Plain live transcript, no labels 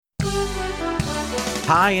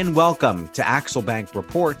Hi, and welcome to Axelbank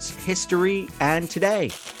Reports History and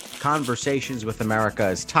Today, conversations with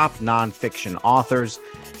America's top nonfiction authors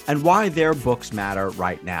and why their books matter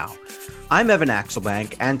right now. I'm Evan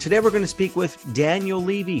Axelbank, and today we're going to speak with Daniel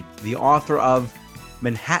Levy, the author of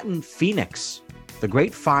Manhattan Phoenix, The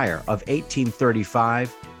Great Fire of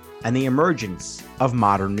 1835 and the Emergence of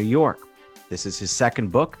Modern New York. This is his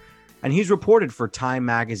second book, and he's reported for Time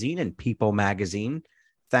Magazine and People Magazine.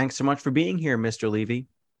 Thanks so much for being here, Mr. Levy.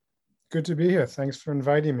 Good to be here. Thanks for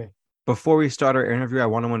inviting me. Before we start our interview, I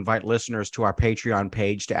want to invite listeners to our Patreon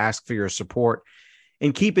page to ask for your support.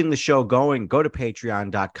 In keeping the show going, go to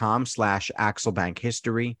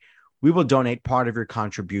patreon.com/AxelbankHistory. We will donate part of your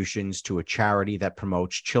contributions to a charity that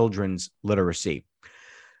promotes children's literacy.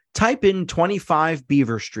 Type in 25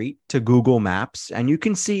 Beaver Street to Google Maps, and you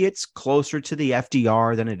can see it's closer to the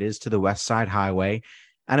FDR than it is to the West Side Highway,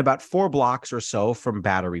 and about 4 blocks or so from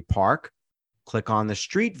Battery Park. Click on the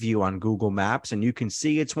street view on Google Maps, and you can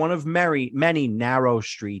see it's one of many narrow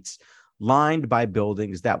streets lined by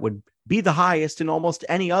buildings that would be the highest in almost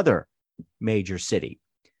any other major city.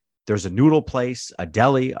 There's a noodle place, a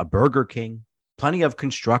deli, a Burger King, plenty of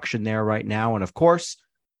construction there right now, and of course,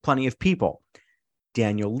 plenty of people.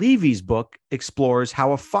 Daniel Levy's book explores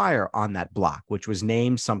how a fire on that block, which was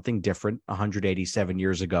named something different 187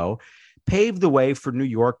 years ago, paved the way for New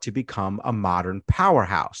York to become a modern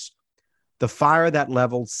powerhouse. The fire that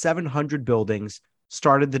leveled 700 buildings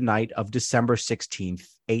started the night of December 16th,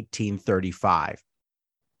 1835.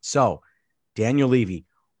 So, Daniel Levy,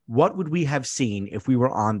 what would we have seen if we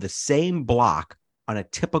were on the same block on a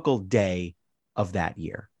typical day of that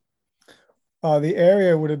year? The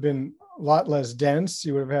area would have been a lot less dense.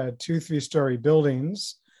 You would have had 2-3-story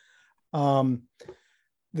buildings.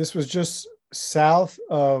 This was just south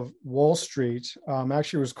of Wall Street.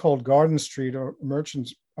 Actually, it was called Garden Street, or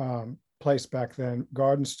Merchant's Place back then.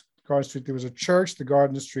 Garden Street. There was a church, the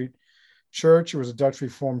Garden Street Church. It was a Dutch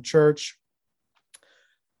Reformed church.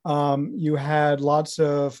 You had lots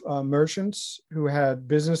of merchants who had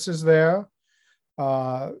businesses there.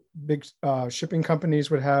 Big shipping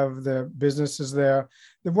companies would have their businesses there.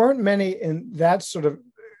 There weren't many in that sort of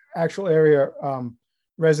actual area,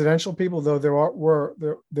 residential people, though there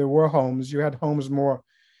were homes. You had homes more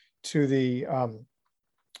to the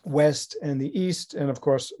west and the east, and of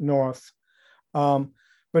course north. But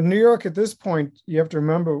New York at this point, you have to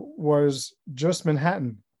remember, was just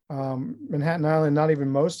Manhattan. Manhattan Island, not even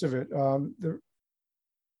most of it. The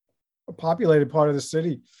populated part of the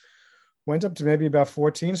city went up to maybe about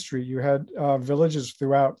 14th Street. You had villages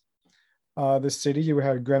throughout the city. You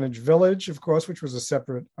had Greenwich Village, of course, which was a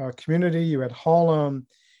separate community. You had Harlem.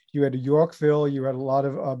 You had Yorkville. You had a lot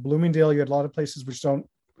of Bloomingdale. You had a lot of places which are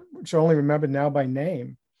only remembered now by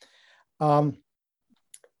name.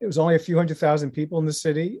 It was only a few 100,000 people in the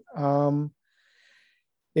city.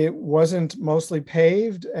 It wasn't mostly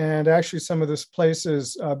paved, and actually some of these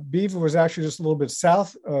places, Beaver was actually just a little bit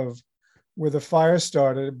south of where the fire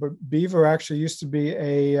started, but Beaver actually used to be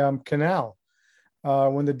a canal.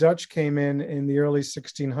 When the Dutch came in the early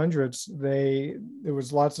 1600s, there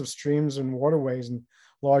was lots of streams and waterways and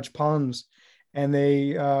large ponds, and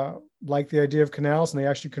they liked the idea of canals, and they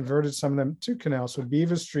actually converted some of them to canals. So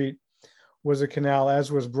Beaver Street was a canal,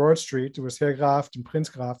 as was Broad Street. It was Heergracht and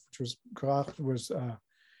Prinsgracht, which was Gracht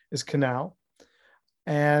is canal,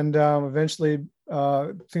 and eventually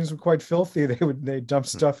things were quite filthy. They dumped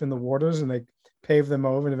stuff in the waters and they paved them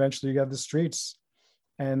over, and eventually you got the streets,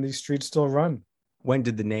 and these streets still run. When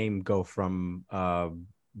did the name go from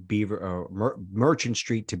Merchant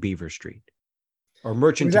Street to Beaver Street, or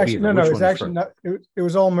Merchant to Beaver? No, it was actually not. It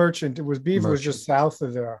was all Merchant. It was Beaver. Merchant. Was just south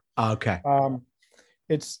of there. Okay.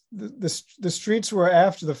 It's the streets were,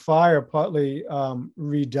 after the fire, partly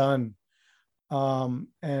redone.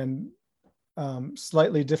 And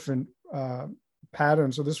slightly different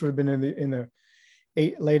patterns. So this would have been in the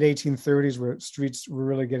late 1830s, where streets were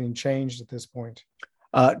really getting changed at this point.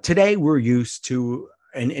 Today, we're used to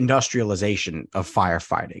an industrialization of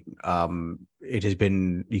firefighting. It has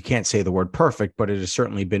been, you can't say the word perfect, but it has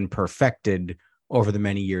certainly been perfected over the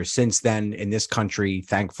many years since then. In this country,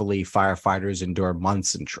 thankfully, firefighters endure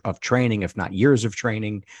months of training, if not years of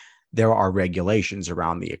training. There are regulations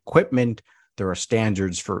around the equipment. There are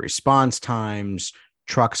standards for response times.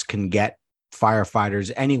 Trucks can get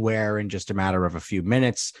firefighters anywhere in just a matter of a few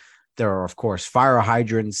minutes. There are, of course, fire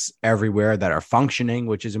hydrants everywhere that are functioning,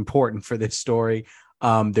 which is important for this story.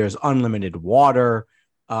 There's unlimited water.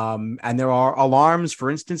 And there are alarms, for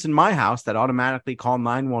instance, in my house that automatically call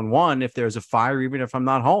 911 if there's a fire, even if I'm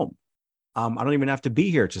not home. I don't even have to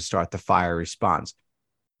be here to start the fire response.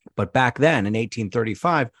 But back then in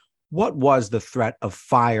 1835, What was the threat of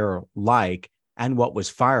fire like, and what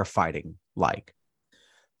was firefighting like?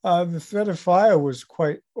 The threat of fire was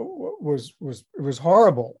was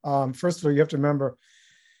horrible. First of all, you have to remember,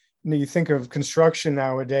 you think of construction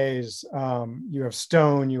nowadays. You have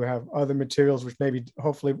stone, you have other materials which maybe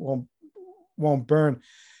hopefully won't burn.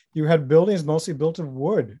 You had buildings mostly built of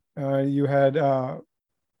wood. You had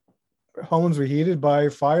homes were heated by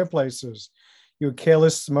fireplaces. You had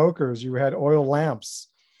careless smokers. You had oil lamps.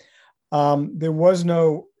 There was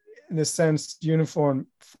no, in a sense, uniform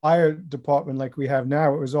fire department like we have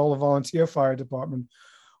now. It was all a volunteer fire department,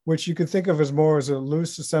 which you could think of as more as a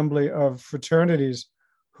loose assembly of fraternities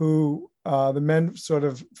who the men sort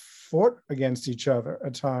of fought against each other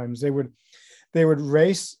at times. They would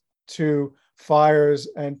race to fires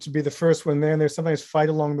and to be the first one there. And they sometimes fight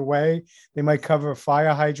along the way. They might cover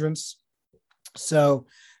fire hydrants, so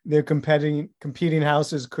their competing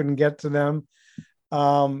houses couldn't get to them.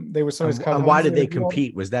 They were sometimes and why did they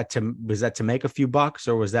compete? Was that to make a few bucks,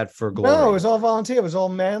 or was that for glory? No, it was all volunteer. It was all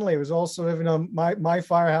manly. It was all sort of, my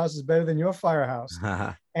firehouse is better than your firehouse.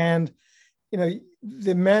 And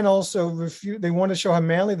the men also refused. They wanted to show how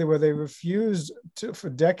manly they were. They refused to, for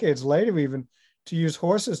decades later, even to use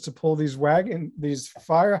horses to pull these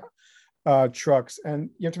fire trucks. And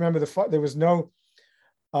you have to remember there was no.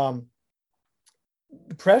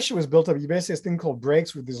 The pressure was built up. You basically had this thing called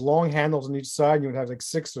brakes with these long handles on each side. And you would have like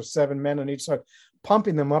 6 or 7 men on each side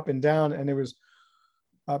pumping them up and down. And it was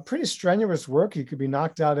pretty strenuous work. You could be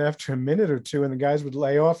knocked out after a minute or two, and the guys would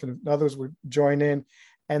lay off and others would join in,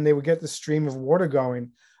 and they would get the stream of water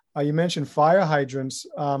going. You mentioned fire hydrants.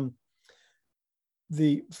 What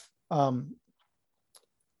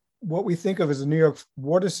we think of as the New York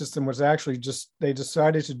water system was actually they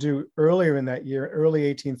decided to do earlier in that year, early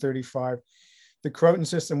 1835. The Croton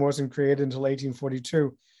system wasn't created until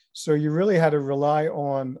 1842. So you really had to rely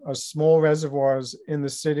on small reservoirs in the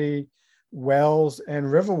city, wells,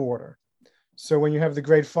 and river water. So when you have the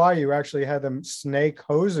Great Fire, you actually had them snake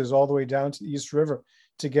hoses all the way down to the East River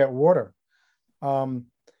to get water. And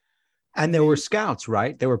there were scouts,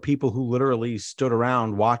 right? There were people who literally stood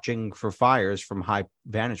around watching for fires from high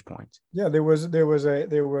vantage points. Yeah, there was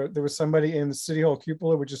somebody in the City Hall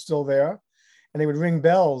cupola, which is still there, and they would ring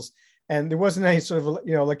bells. And there wasn't any sort of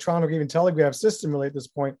electronic or even telegraph system really at this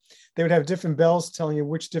point. They would have different bells telling you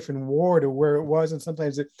which different ward or where it was. And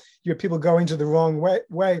sometimes you had people going to the wrong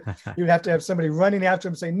way. You'd have to have somebody running after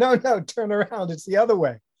them saying, no, turn around. It's the other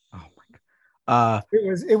way. Oh my God.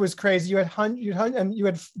 It was crazy. You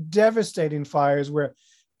had devastating fires where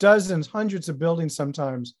dozens, hundreds of buildings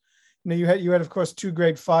sometimes. You had of course 2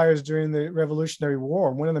 great fires during the Revolutionary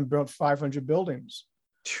War. One of them built 500 buildings.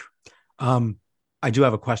 I do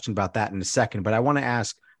have a question about that in a second, but I want to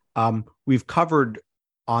ask, we've covered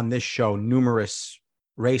on this show numerous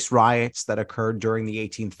race riots that occurred during the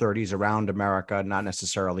 1830s around America, not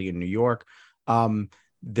necessarily in New York.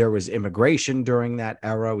 There was immigration during that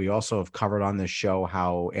era. We also have covered on this show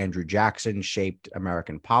how Andrew Jackson shaped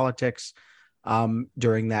American politics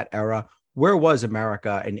during that era. Where was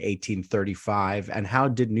America in 1835, and how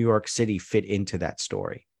did New York City fit into that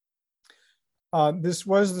story? This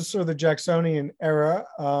was the sort of the Jacksonian era,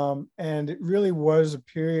 and it really was a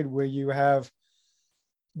period where you have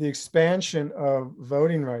the expansion of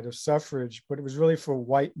voting right, of suffrage, but it was really for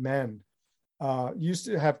white men. Used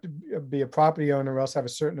to have to be a property owner or else have a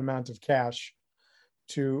certain amount of cash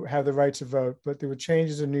to have the right to vote. But there were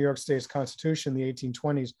changes in New York State's constitution in the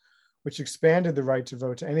 1820s, which expanded the right to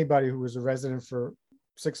vote to anybody who was a resident for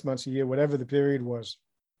 6 months, a year, whatever the period was.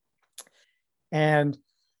 And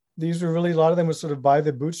these were really, a lot of them was sort of by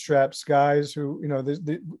the bootstraps guys who,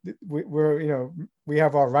 we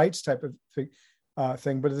have our rights type of thing.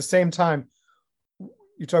 But at the same time,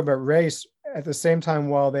 you talk about race, at the same time,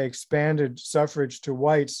 while they expanded suffrage to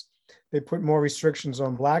whites, they put more restrictions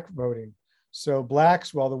on Black voting. So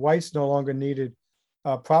Blacks, while the whites no longer needed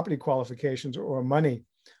property qualifications or money,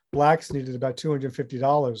 Blacks needed about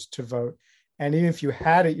 $250 to vote. And even if you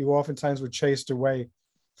had it, you oftentimes were chased away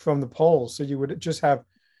from the polls. So you would just have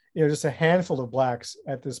just a handful of Blacks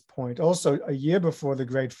at this point. Also, a year before the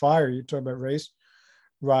Great Fire, you talk about race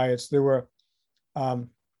riots, there were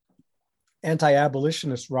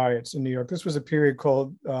anti-abolitionist riots in New York. This was a period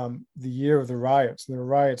called the Year of the Riots. There were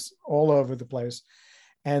riots all over the place.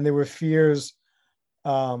 And there were fears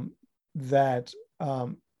that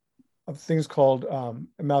of things called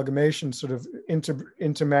amalgamation, sort of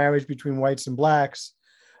intermarriage between whites and Blacks,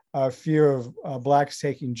 fear of Blacks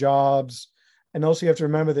taking jobs. And also you have to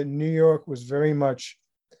remember that New York was very much,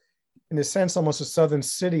 in a sense, almost a Southern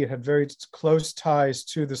city. It had very close ties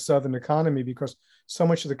to the Southern economy because so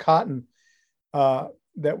much of the cotton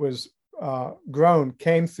that was grown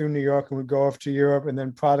came through New York and would go off to Europe, and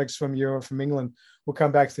then products from Europe, from England, would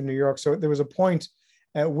come back to New York. So there was a point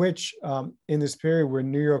at which, in this period, where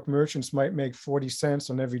New York merchants might make 40 cents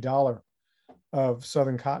on every dollar of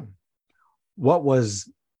Southern cotton. What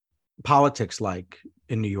was politics like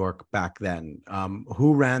in New York back then?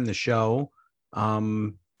 Who ran the show?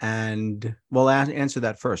 And well, answer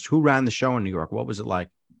that first. Who ran the show in New York? What was it like?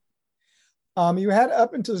 You had,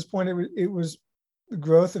 up until this point, it was the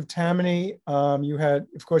growth of Tammany. You had,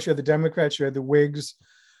 of course, you had the Democrats, you had the Whigs.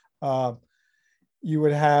 You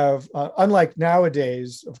would have, unlike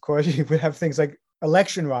nowadays, of course, you would have things like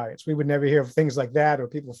election riots. We would never hear of things like that, or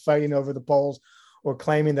people fighting over the polls, or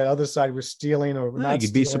claiming that other side was stealing or not.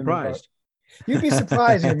 You'd be surprised. You'd be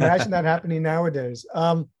surprised. You imagine that happening nowadays.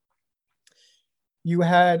 You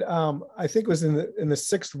had, I think it was in the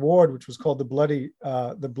Sixth Ward, which was called the Bloody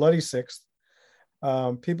Sixth.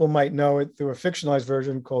 People might know it through a fictionalized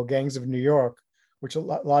version called Gangs of New York, which a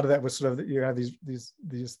lot of that was sort of, you have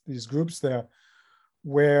these groups there,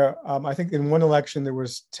 where I think in one election there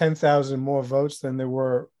was 10,000 more votes than there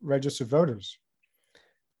were registered voters.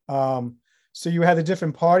 So you had the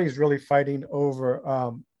different parties really fighting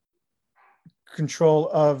over control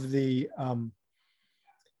of the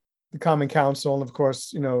Common Council, and of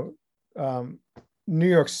course, New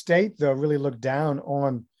York State though really looked down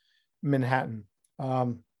on Manhattan.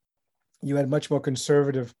 You had much more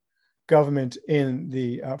conservative government in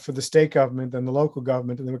for the state government than the local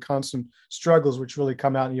government, and there were constant struggles, which really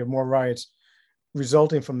come out, and you have more riots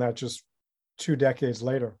resulting from that just 2 decades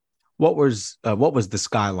later. What was the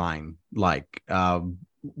skyline like?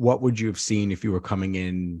 What would you have seen if you were coming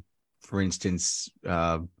in, for instance,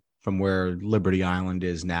 from where Liberty Island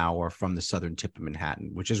is now, or from the southern tip of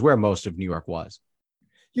Manhattan, which is where most of New York was?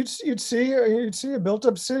 You'd see a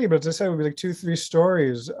built-up city, but as I said, it would be like 2-3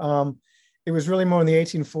 stories. It was really more in the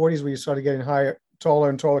 1840s where you started getting taller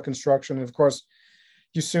and taller construction. And of course,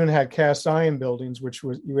 you soon had cast iron buildings, which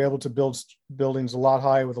was, you were able to build buildings a lot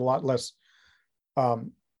higher with a lot less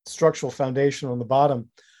structural foundation on the bottom.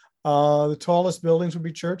 The tallest buildings would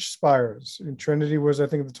be church spires. And Trinity was, I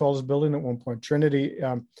think, the tallest building at one point. Trinity,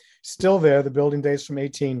 still there. The building dates from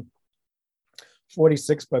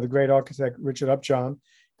 1846 by the great architect Richard Upjohn.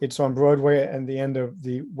 It's on Broadway and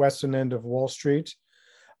the western end of Wall Street.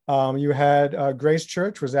 You had Grace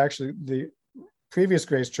Church, was actually the previous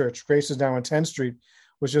Grace Church. Grace is now on 10th Street,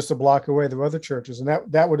 was just a block away. There were other churches, and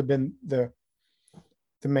that would have been the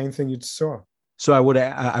main thing you'd saw. So I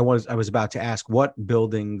was about to ask, what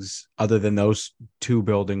buildings other than those 2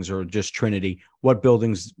 buildings, or just Trinity, what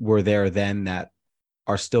buildings were there then that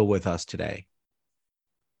are still with us today?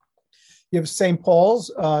 You have St.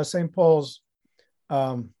 Paul's. St. Paul's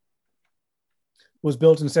was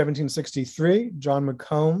built in 1763, John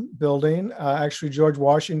McComb building. Actually, George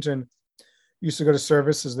Washington used to go to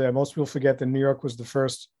services there. Most people forget that New York was the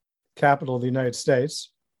first capital of the United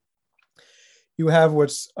States. You have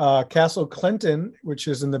what's Castle Clinton, which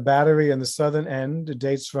is in the Battery and the southern end. It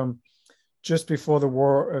dates from just before the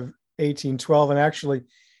War of 1812. And actually,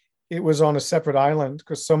 it was on a separate island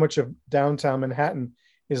because so much of downtown Manhattan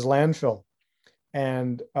is landfill.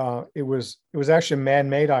 And it was actually a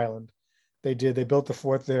man-made island. They built the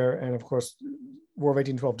fort there. And of course, War of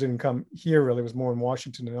 1812 didn't come here really. It was more in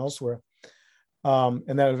Washington and elsewhere.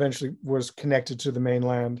 And that eventually was connected to the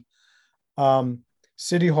mainland.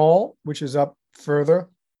 City Hall, which is up further,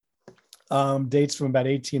 dates from about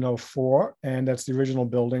 1804, and that's the original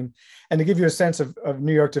building. And to give you a sense of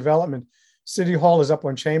New York development, City Hall is up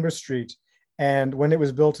on Chambers Street. And when it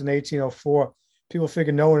was built in 1804, people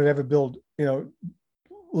figured no one would ever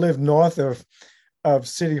live north of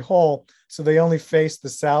City Hall. So they only faced the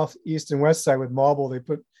south, east, and west side with marble. They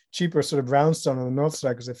put cheaper sort of brownstone on the north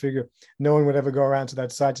side because they figured no one would ever go around to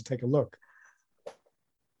that side to take a look.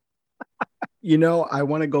 I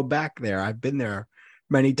want to go back there. I've been there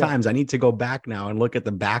many times. I need to go back now and look at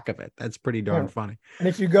the back of it. That's pretty darn funny. And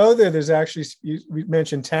if you go there, there's actually, we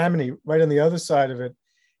mentioned Tammany. Right on the other side of it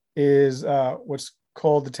is what's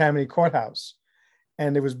called the Tammany Courthouse.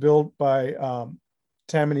 And it was built by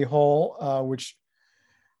Tammany Hall, which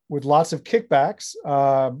with lots of kickbacks.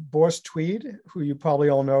 Boris Tweed, who you probably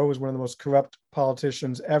all know, was one of the most corrupt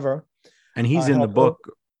politicians ever. And he's in the book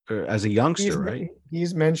as a youngster, right?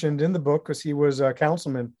 He's mentioned in the book because he was a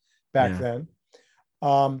councilman back then.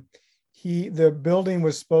 The building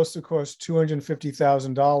was supposed to cost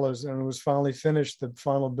 $250,000, and it was finally finished. The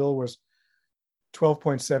final bill was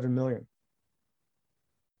 $12.7 million.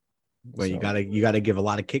 Well, so, you gotta give a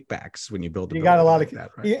lot of kickbacks when you build. You got a lot of that,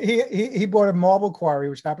 right? He bought a marble quarry,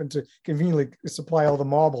 which happened to conveniently supply all the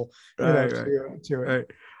marble, to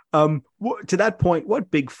it. To that point,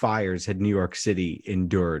 what big fires had New York City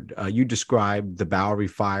endured? You described the Bowery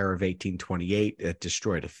Fire of 1828 that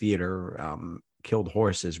destroyed a theater, killed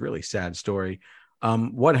horses. Really sad story.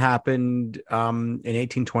 What happened in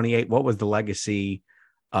 1828? What was the legacy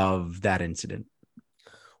of that incident?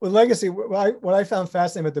 Well, legacy. What I found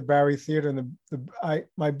fascinating about the Bowery Theater and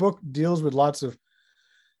my book deals with lots of.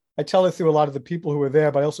 I tell it through a lot of the people who were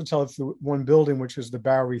there, but I also tell it through one building, which is the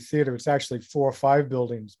Bowery Theater. It's actually 4 or 5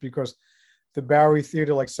 buildings because the Bowery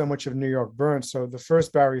Theater, like so much of New York, burned. So the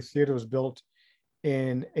first Bowery Theater was built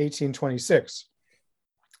in 1826,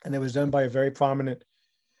 and it was done by a very prominent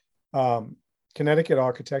Connecticut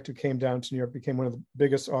architect who came down to New York, became one of the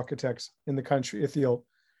biggest architects in the country, Ithiel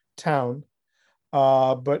Town.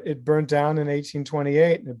 But it burnt down in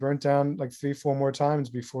 1828, and it burnt down like 3, 4 more times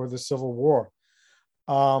before the Civil War.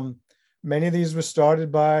 Many of these were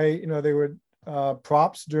started by, they were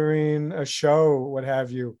props during a show, what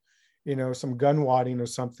have you, some gun wadding or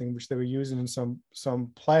something, which they were using in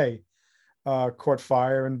some play, caught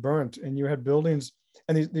fire and burnt. And you had buildings,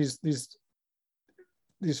 and these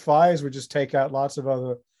fires would just take out lots of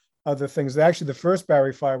other things. Actually, the first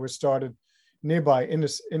Bowery fire was started nearby in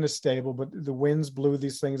a stable, but the winds blew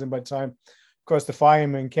these things, and by the time, of course, the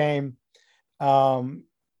firemen came,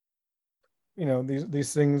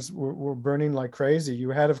 these things were burning like crazy.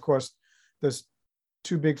 You had, of course, those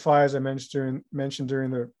 2 big fires I mentioned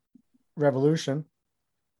during the Revolution.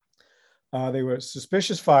 They were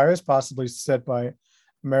suspicious fires, possibly set by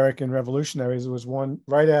American revolutionaries. There was one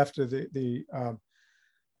right after the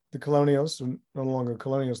colonials, no longer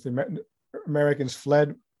colonials. The Americans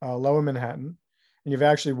fled Lower Manhattan, and you've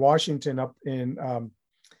actually Washington up in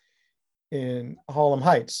Harlem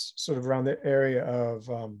Heights, sort of around the area of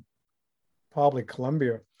probably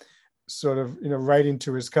Columbia, sort of, writing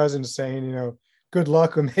to his cousin saying, good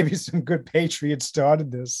luck, or maybe some good patriots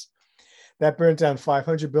started this. That burnt down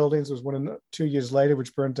 500 buildings. There was 2 years later,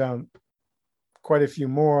 which burnt down quite a few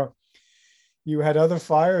more. You had other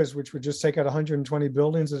fires, which would just take out 120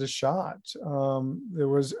 buildings at a shot. There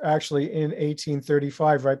was actually in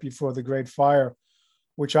 1835, right before the Great Fire,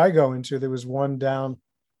 which I go into, there was one down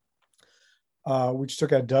which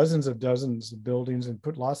took out dozens of buildings and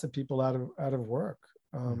put lots of people out of work.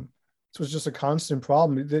 This was just a constant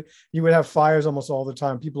problem. You would have fires almost all the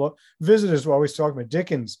time. Visitors were always talking about.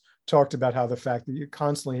 Dickens talked about how the fact that you're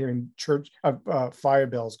constantly hearing church fire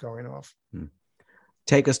bells going off.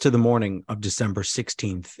 Take us to the morning of December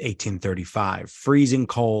 16th, 1835. Freezing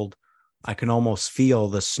cold. I can almost feel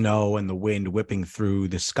the snow and the wind whipping through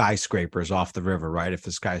the skyscrapers off the river, right? If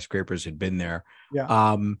the skyscrapers had been there.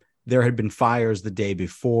 Yeah. There had been fires the day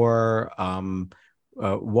before.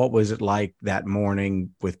 What was it like that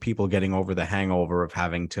morning with people getting over the hangover of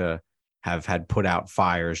having to have had put out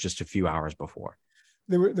fires just a few hours before?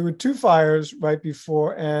 There were 2 fires right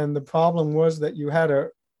before, and the problem was that you had a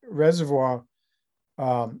reservoir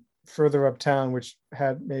further uptown, which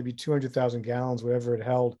had maybe 200,000 gallons, whatever it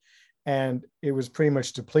held, and it was pretty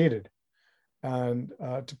much depleted. And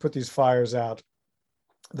to put these fires out,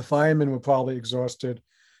 the firemen were probably exhausted.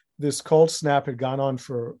 This cold snap had gone on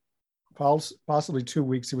for possibly 2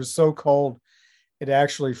 weeks. It was so cold, it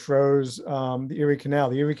actually froze the Erie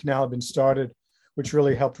Canal. The Erie Canal had been started, which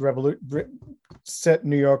really helped set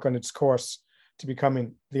New York on its course to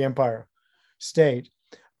becoming the Empire State.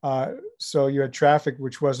 So you had traffic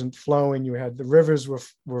which wasn't flowing. You had the rivers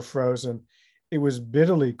were frozen. It was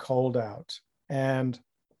bitterly cold out, and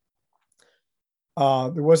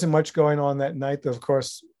there wasn't much going on that night. Of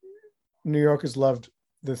course, New Yorkers loved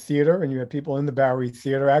the theater, and you had people in the Bowery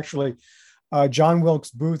Theater. Actually, John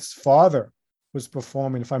Wilkes Booth's father was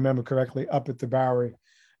performing, if I remember correctly, up at the Bowery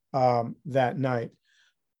that night.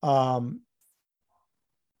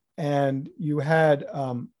 And you had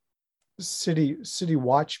city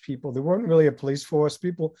watch people. There weren't really a police force.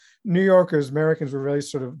 New Yorkers, Americans were really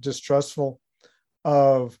sort of distrustful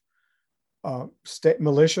of state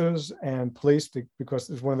militias and police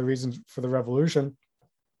because it's one of the reasons for the revolution.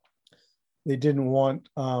 They didn't want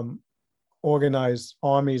organized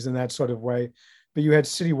armies in that sort of way. But you had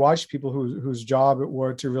city watch people whose job it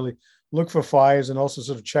were to really look for fires and also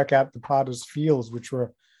sort of check out the potter's fields, which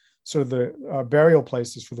were sort of the burial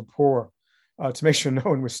places for the poor, to make sure no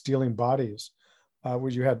one was stealing bodies, where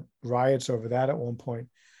you had riots over that at one point.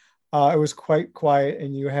 It was quite quiet,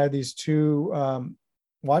 and you had these 2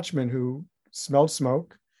 watchmen who smelled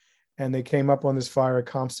smoke, and they came up on this fire at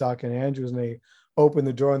Comstock and Andrews, and they opened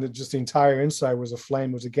the door, and just the entire inside was aflame.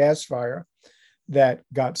 It was a gas fire that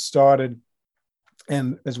got started.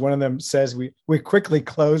 And as one of them says, we quickly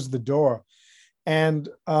closed the door. And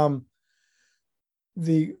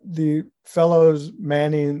the fellows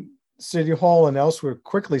manning City Hall and elsewhere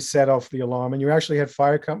quickly set off the alarm, and you actually had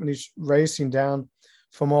fire companies racing down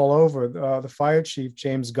from all over. The fire chief,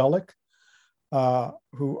 James Gullick,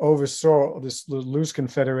 who oversaw this loose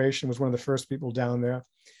confederation, was one of the first people down there.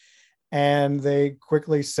 And they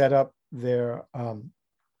quickly set up their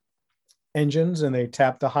engines, and they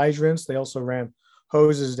tapped the hydrants. They also ran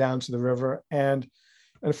hoses down to the river. And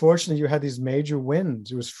unfortunately, you had these major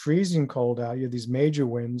winds. It was freezing cold out. You had these major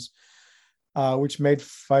winds, which made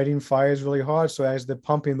fighting fires really hard. So as they're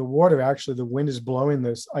pumping the water, actually the wind is blowing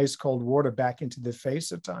this ice cold water back into their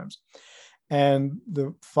face at times. And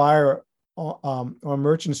the fire on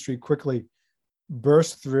Merchant Street quickly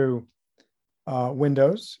burst through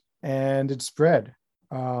windows, and it spread.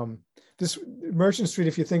 This Merchant Street,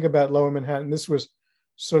 if you think about Lower Manhattan, this was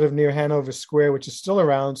sort of near Hanover Square, which is still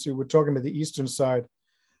around. So we're talking about the eastern side,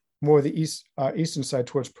 more the eastern side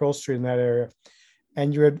towards Pearl Street in that area.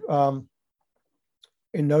 And you had,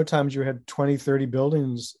 in no time, you had 20, 30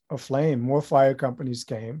 buildings aflame. More fire companies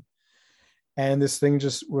came. And this thing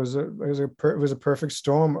just was a perfect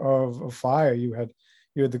storm of fire. You had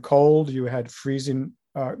the cold, you had freezing.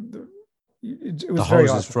 It was the very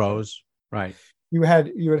hoses hot. froze, right? You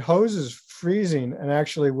had hoses freezing, and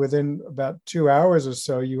actually within about 2 hours or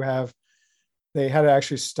so, they had to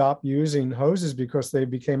actually stop using hoses because they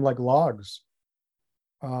became like logs.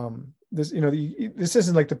 This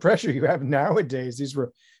isn't like the pressure you have nowadays. These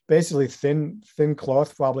were basically thin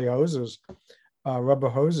cloth, probably hoses, rubber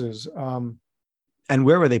hoses. And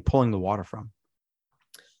where were they pulling the water from?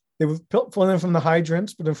 They were pulling them from the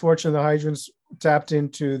hydrants, but unfortunately the hydrants tapped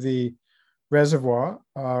into the reservoir,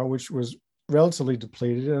 which was relatively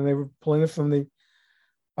depleted, and they were pulling it from the...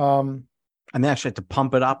 And they actually had to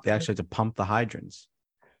pump it up. They actually had to pump the hydrants.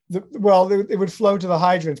 It would flow to the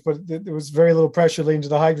hydrants, but there was very little pressure leading to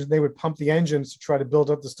the hydrants. They would pump the engines to try to build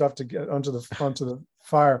up the stuff to get onto the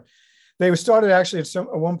fire. They started actually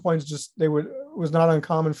at one point, it was not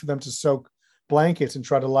uncommon for them to soak blankets and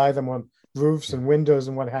try to lie them on roofs and windows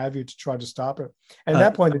and what have you to try to stop it. And at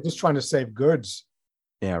that point, they're just trying to save goods.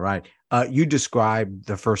 Yeah, right. You described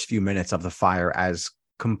the first few minutes of the fire as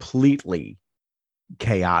completely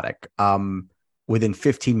chaotic. Within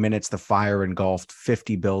 15 minutes, the fire engulfed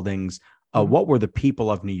 50 buildings. What were the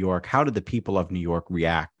people of New York? How did the people of New York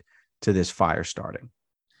react to this fire starting?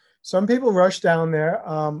 Some people rushed down there.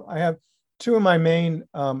 I have two of my main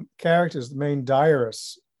characters, the main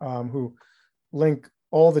diarists, who link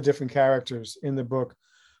all the different characters in the book.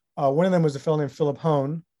 One of them was a fellow named Philip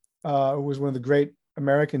Hone, who was one of the great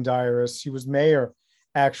American diarists. He was mayor,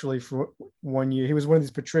 actually, for 1 year. He was one of these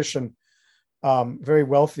patrician, very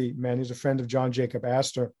wealthy men. He's a friend of John Jacob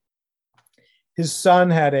Astor. His son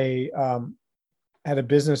had a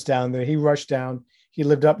business down there. He rushed down. He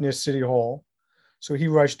lived up near City Hall, so he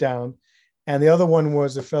rushed down. And the other one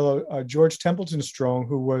was a fellow, George Templeton Strong,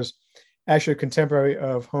 who was actually a contemporary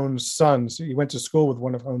of Hone's sons. He went to school with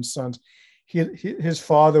one of Hone's sons. His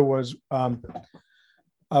father was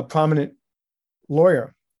a prominent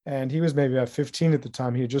lawyer, and he was maybe about 15 at the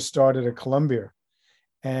time. He had just started at Columbia,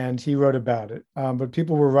 and he wrote about it. But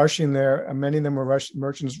people were rushing there, and many of them were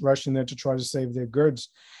merchants rushing there to try to save their goods.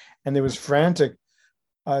 And there was frantic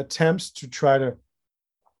attempts to try to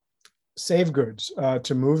save goods,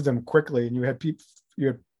 to move them quickly. And you had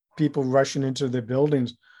people rushing into their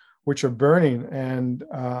buildings, which are burning, and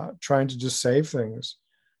trying to just save things.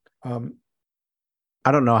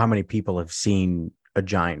 I don't know how many people have seen a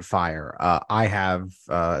giant fire. I have,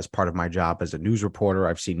 as part of my job as a news reporter,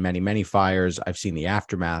 I've seen many, many fires. I've seen the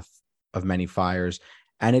aftermath of many fires,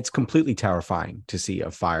 and it's completely terrifying to see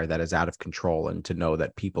a fire that is out of control and to know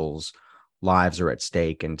that people's lives are at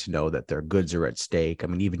stake and to know that their goods are at stake. I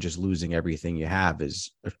mean, even just losing everything you have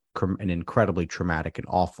is an incredibly traumatic and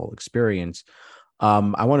awful experience.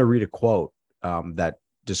 I want to read a quote that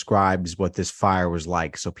describes what this fire was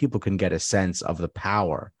like so people can get a sense of the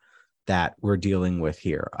power that we're dealing with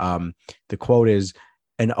here. The quote is,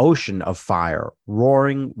 "An ocean of fire,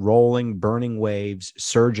 roaring, rolling, burning waves,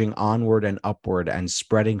 surging onward and upward and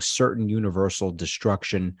spreading certain universal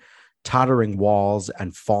destruction, tottering walls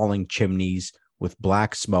and falling chimneys with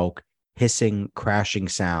black smoke, hissing, crashing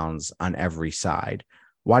sounds on every side."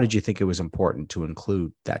 Why did you think it was important to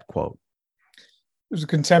include that quote? It was a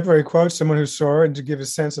contemporary quote, someone who saw it, and to give a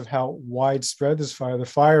sense of how widespread this fire. The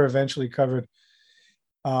fire eventually covered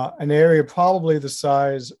an area probably the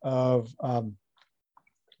size of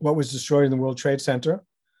what was destroyed in the World Trade Center.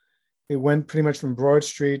 It went pretty much from Broad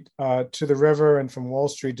Street to the river, and from Wall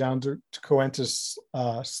Street down to Coentus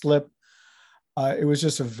Slip. It was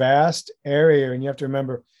just a vast area, and you have to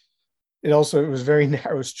remember, it was very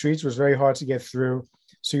narrow streets. It was very hard to get through.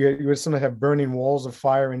 So you would suddenly have burning walls of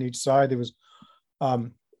fire on each side.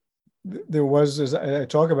 Um, there was, as I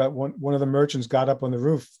talk about, one of the merchants got up on the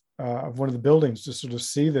roof of one of the buildings to sort of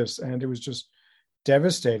see this, and it was just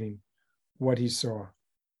devastating what he saw.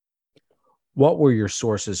 What were your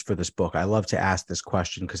sources for this book? I love to ask this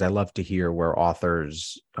question because I love to hear where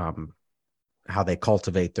authors, how they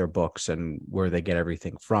cultivate their books and where they get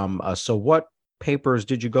everything from. So what papers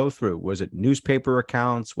did you go through? Was it newspaper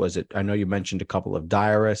accounts? Was it, I know you mentioned a couple of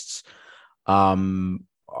diarists.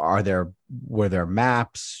 Were there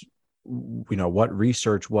maps? What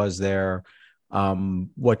research was there?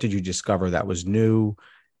 What did you discover that was new?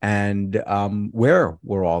 And where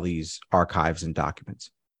were all these archives and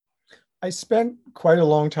documents? I spent quite a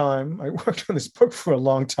long time. I worked on this book for a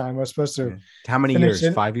long time. I was supposed to. How many years?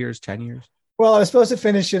 5 years, 10 years? Well, I was supposed to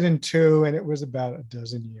finish it in 2, and it was about a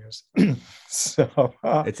dozen years. So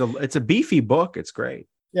it's a beefy book. It's great.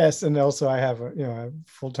 Yes, and also I have a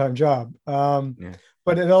full-time job.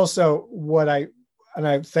 But it also I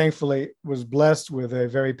thankfully was blessed with a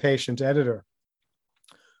very patient editor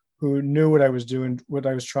who knew what I was doing, what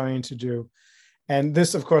I was trying to do. And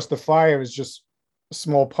this, of course, the fire is just a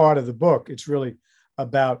small part of the book. It's really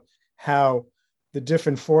about how the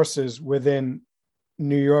different forces within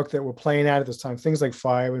New York that were playing out at this time, things like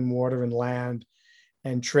fire and water and land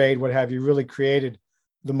and trade, what have you, really created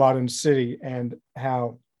the modern city, and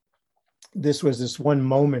how this was this one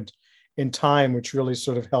moment in time which really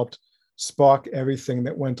sort of helped spark everything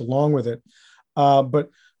that went along with it. But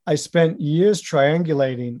I spent years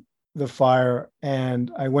triangulating the fire, and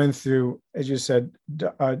I went through, as you said,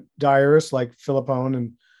 diarists like Philip Owen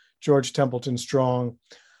and George Templeton Strong,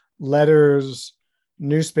 letters,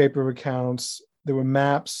 newspaper accounts. There were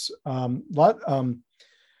maps.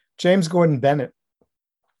 James Gordon Bennett,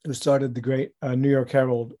 who started the great New York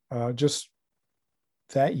Herald just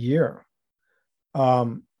that year,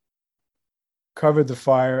 covered the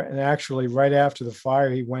fire. And actually, right after the fire,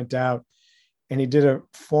 he went out and he did a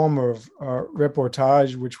form of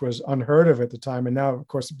reportage, which was unheard of at the time. And now, of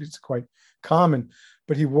course, it's quite common.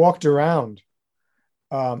 But he walked around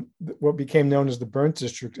what became known as the Burnt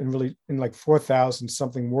District, and really, in like 4,000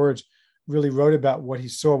 something words, really wrote about what he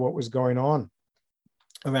saw, what was going on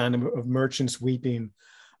around him, of merchants weeping,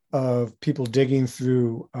 of people digging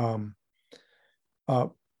through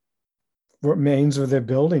remains of their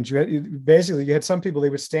buildings. You had some people, they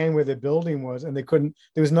would stand where their building was, and they couldn't,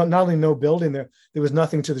 there was not only no building there was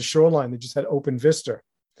nothing to the shoreline. They just had open vista.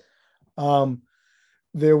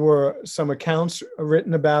 There were some accounts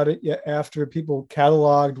written about it after people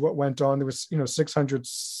cataloged what went on. There was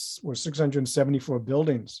 674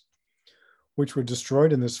 buildings which were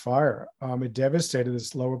destroyed in this fire. It devastated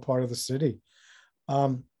this lower part of the city.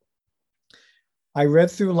 I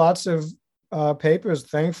read through lots of papers.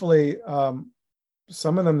 Thankfully,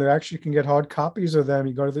 some of them, there actually can get hard copies of them.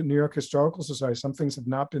 You go to the New York Historical Society. Some things have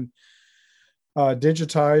not been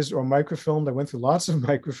digitized or microfilmed. I went through lots of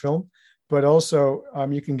microfilm, but also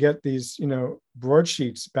you can get these,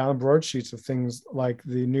 broadsheets, bound broadsheets of things like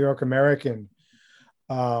the New York American,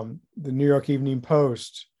 the New York Evening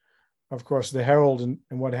Post, of course, the Herald, and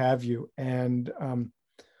what have you. And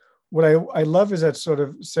what I love is that sort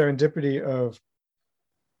of serendipity of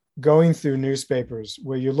going through newspapers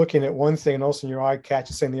where you're looking at one thing and also your eye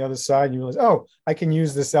catches something on the other side, and you realize, oh, I can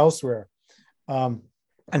use this elsewhere. And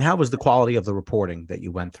how was the quality of the reporting that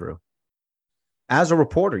you went through? As a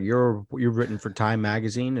reporter, you're written for Time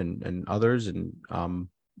Magazine and others, and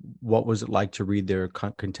what was it like to read their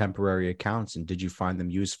contemporary accounts, and did you find them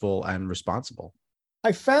useful and responsible?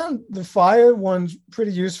 I found the fire ones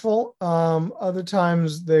pretty useful. Other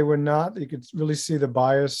times they were not. You could really see the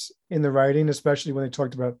bias in the writing, especially when they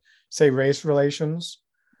talked about, say, race relations.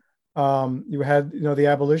 You had, the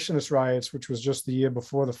abolitionist riots, which was just the year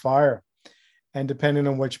before the fire. And depending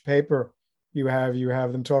on which paper you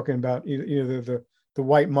have them talking about either the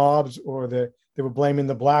white mobs or they were blaming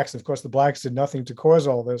the blacks. Of course, the blacks did nothing to cause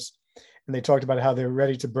all this. And they talked about how they were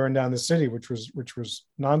ready to burn down the city, which was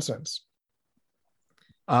nonsense.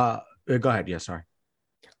 Go ahead. Yeah, sorry.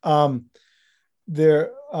 In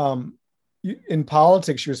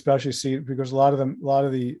politics, you especially see it because a lot of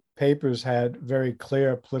the papers had very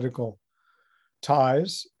clear political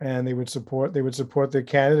ties, and they would support their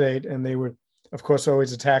candidate, and they would, of course,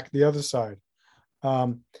 always attack the other side.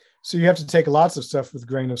 So you have to take lots of stuff with a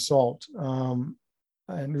grain of salt, and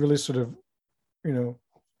really sort of,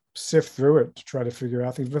 sift through it to try to figure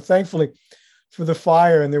out things. But thankfully, for the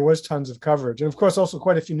fire, and there was tons of coverage, and of course, also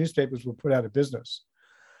quite a few newspapers were put out of business,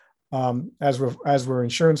 as were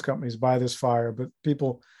insurance companies by this fire. But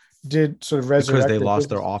people did sort of resurrect because they lost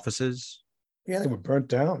their offices. Yeah, they were burnt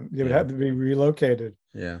down. They would have to be relocated.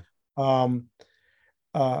 Yeah. Um,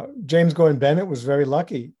 James Gordon Bennett was very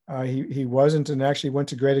lucky. He wasn't, and actually went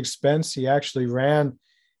to great expense. He actually ran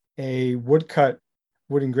a wood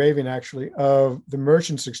engraving actually of the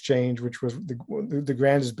Merchants Exchange, which was the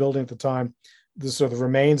grandest building at the time. The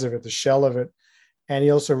remains of it, the shell of it, and he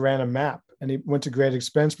also ran a map. And he went to great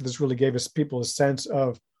expense, but this really gave us people a sense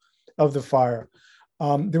of the fire.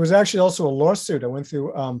 There was actually also a lawsuit. I went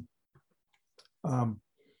through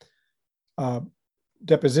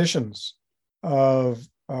depositions of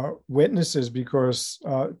witnesses because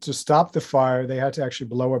to stop the fire, they had to actually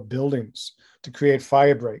blow up buildings to create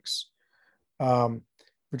fire breaks.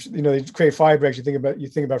 Which, they create fire breaks. You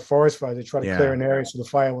think about forest fires. They try to clear an area so the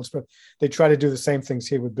fire won't spread. They try to do the same things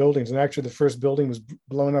here with buildings. And actually, the first building was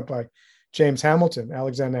blown up by James Hamilton,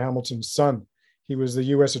 Alexander Hamilton's son. He was the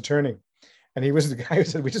U.S. attorney, and he was the guy who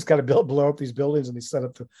said, "We just got to blow up these buildings," and he set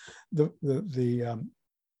up the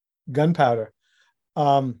gunpowder.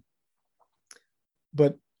 But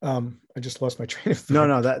I just lost my train of thought.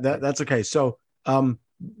 No, that's okay. So the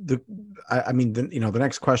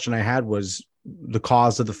next question I had was the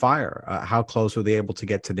cause of the fire. How close were they able to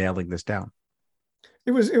get to nailing this down?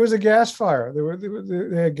 It was a gas fire. They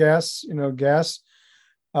had gas. Gas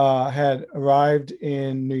had arrived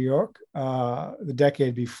in New York the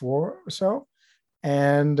decade before or so,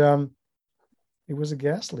 and it was a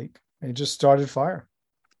gas leak. It just started fire.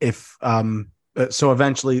 So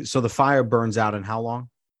eventually, the fire burns out in how long?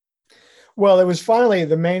 Well, it was finally,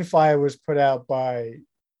 the main fire was put out by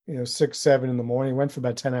 6, 7 in the morning. It went for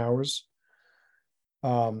about 10 hours.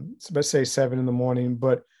 So let's say 7 in the morning,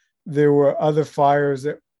 but there were other fires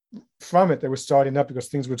that were starting up because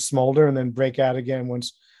things would smolder and then break out again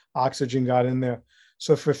once oxygen got in there.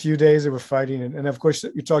 So for a few days they were fighting, and of course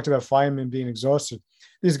you talked about firemen being exhausted.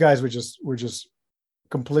 These guys were just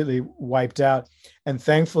completely wiped out, and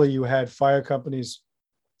thankfully you had fire companies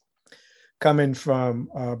coming from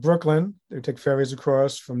Brooklyn. They would take ferries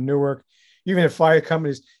across from Newark. You even had fire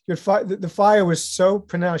companies. The fire was so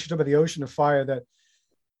pronounced. You talk about the ocean of fire, that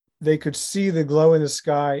they could see the glow in the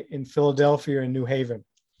sky in Philadelphia and New Haven.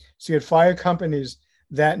 So you had fire companies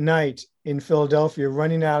that night in Philadelphia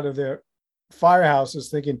running out of their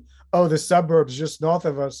firehouses thinking, "Oh, the suburbs just north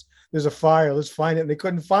of us, there's a fire. Let's find it." And they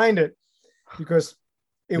couldn't find it because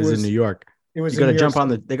it was in New York. It was. They got to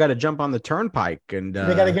jump on the turnpike, and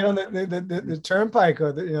they got to get on the turnpike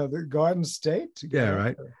or the Garden State. Yeah,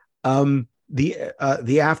 right.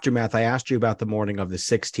 The aftermath. I asked you about the morning of the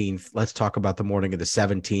 16th. Let's talk about the morning of the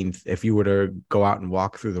 17th. If you were to go out and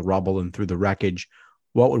walk through the rubble and through the wreckage,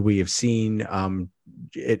 what would we have seen?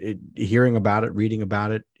 Hearing about it, reading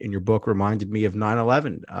about it in your book reminded me of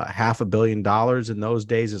 9/11. $500 million in those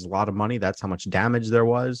days is a lot of money. That's how much damage there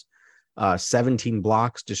was. 17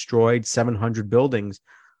 blocks destroyed, 700 buildings.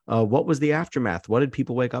 What was the aftermath? What did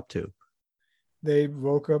people wake up to? They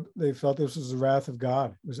woke up, they felt this was the wrath of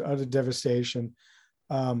God. It was utter devastation.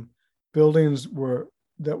 Buildings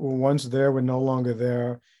that were once there were no longer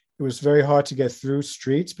there. It was very hard to get through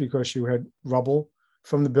streets because you had rubble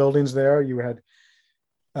from the buildings there. You had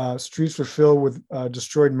streets were filled with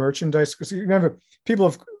destroyed merchandise. Because you remember,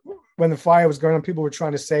 when the fire was going on, people were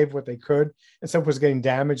trying to save what they could, and stuff was getting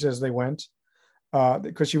damaged as they went.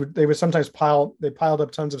 Because they would sometimes piled up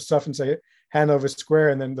tons of stuff and say Hanover Square,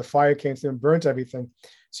 and then the fire came through and burnt everything.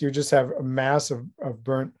 So you just have a mass of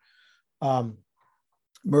burnt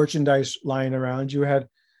merchandise lying around. You had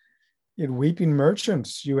weeping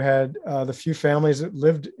merchants. You had the few families that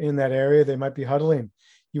lived in that area. They might be huddling.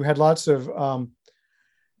 You had lots of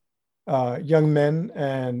young men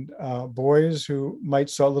and boys who might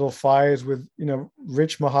start little fires with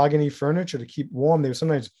rich mahogany furniture to keep warm. They would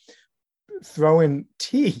sometimes throw in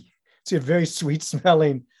tea. So you had very sweet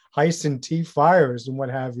smelling Hyson tea fires and what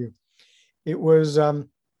have you. It was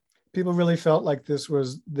people really felt like this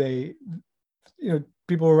was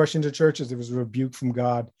people were rushing to churches. There was a rebuke from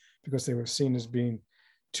God because they were seen as being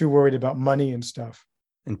too worried about money and stuff.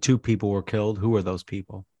 And 2 people were killed. Who were those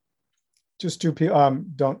people? Just 2 people.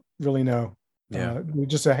 Don't really know. Yeah.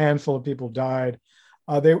 Just a handful of people died.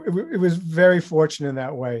 It was very fortunate in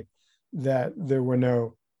that way that there were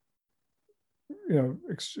no,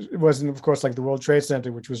 it wasn't, of course, like the World Trade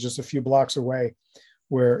Center, which was just a few blocks away,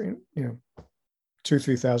 where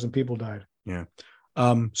 2,000-3,000 people died. Yeah.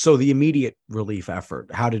 So the immediate relief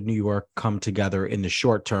effort, how did New York come together in the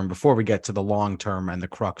short term before we get to the long term and the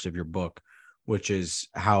crux of your book, which is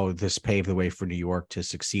how this paved the way for New York to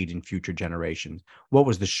succeed in future generations? What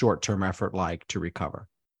was the short-term effort like to recover?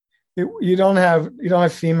 You don't have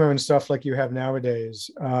FEMA and stuff like you have nowadays.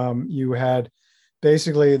 You had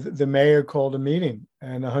basically the mayor called a meeting,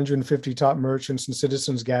 and 150 top merchants and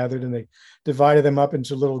citizens gathered, and they divided them up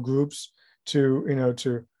into little groups to,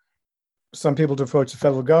 to some people to approach the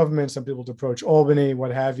federal government, some people to approach Albany,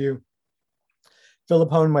 what have you.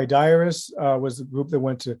 Philippone Maidiris was the group that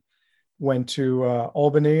went to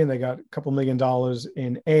Albany, and they got a couple $1 million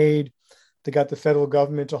in aid. They got the federal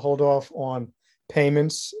government to hold off on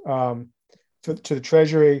payments to the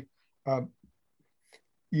Treasury.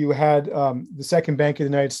 You had the Second Bank of the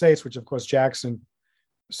United States, which of course Jackson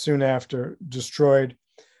soon after destroyed.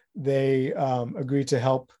 They agreed to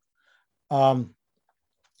help.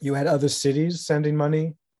 You had other cities sending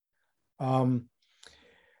money.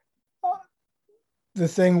 The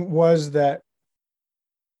thing was that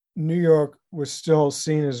New York was still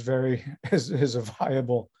seen as as a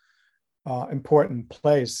viable, important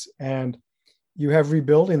place, and you have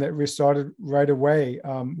rebuilding that restarted right away.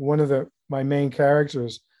 One of my main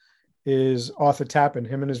characters is Arthur Tappan.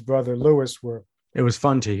 Him and his brother Lewis were. It was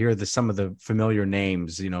fun to hear some of the familiar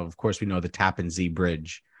names. Of course, we know the Tappan Zee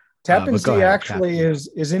Bridge. Tappan Zee actually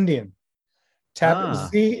is Indian. Tappan Ah.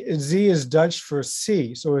 Z is Dutch for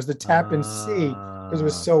sea, so it was the Tappan Sea because it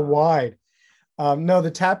was so wide. No, the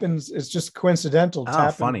Tappans is just coincidental. Oh,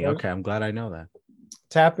 Tappan, funny. Okay, I'm glad I know that.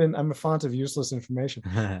 Tappan. I'm a font of useless information.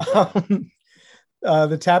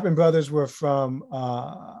 The Tappan brothers were from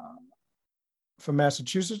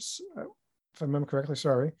Massachusetts, if I remember correctly.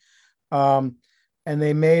 Sorry, and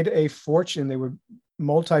they made a fortune. They were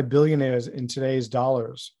multi-billionaires in today's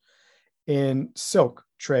dollars in silk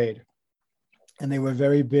trade, and they were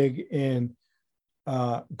very big in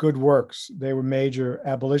good works. They were major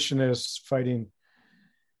abolitionists fighting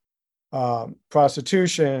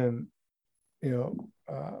prostitution,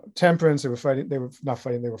 temperance. They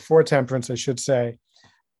were for temperance, I should say.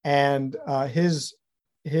 And his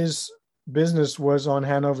business was on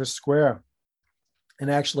Hanover Square.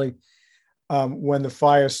 And actually, when the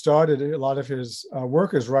fire started, a lot of his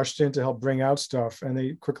workers rushed in to help bring out stuff, and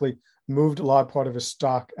they quickly moved a lot part of his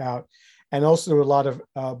stock out. And also a lot of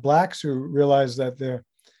blacks who realized that the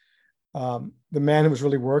man who was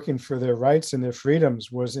really working for their rights and their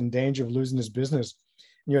freedoms was in danger of losing his business.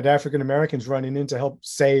 And you had African Americans running in to help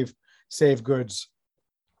save goods.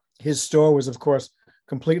 His store was, of course,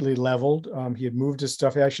 completely leveled. He had moved his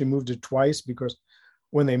stuff. He actually moved it twice because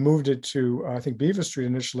when they moved it to, I think, Beaver Street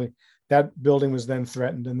initially, that building was then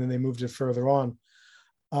threatened, and then they moved it further on.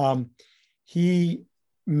 He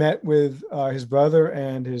met with his brother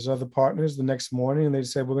and his other partners the next morning, and they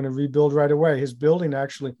said, we're going to rebuild right away. His building,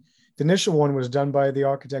 actually, the initial one was done by the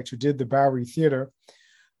architect who did the Bowery Theater.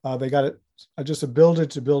 They got it just a builder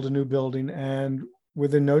to build a new building, and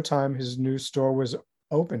within no time, his new store was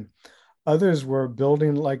open. Others were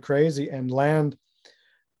building like crazy, and land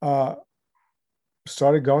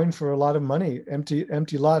started going for a lot of money.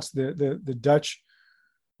 Empty lots. The Dutch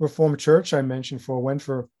Reformed Church I mentioned went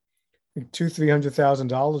for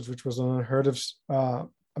 $200,000-$300,000, which was an unheard of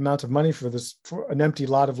amount of money for an empty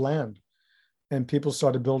lot of land, and people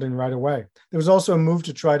started building right away. There was also a move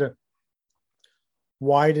to try to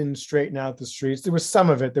widen, straighten out the streets. There was some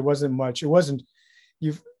of it. There wasn't much. It wasn't.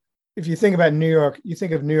 If you think about New York, you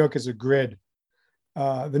think of New York as a grid.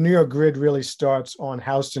 The New York grid really starts on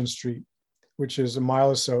Houston Street, which is a mile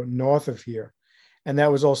or so north of here, and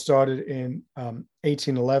that was all started in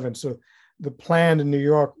 1811. So the plan in New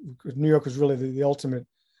York was really the ultimate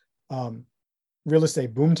real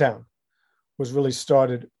estate boomtown, was really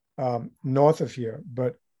started north of here.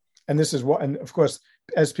 And this is what, and of course,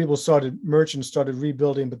 as merchants started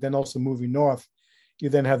rebuilding, but then also moving north, you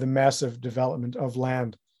then have the massive development of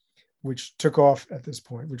land, which took off at this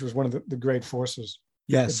point, which was one of the great forces.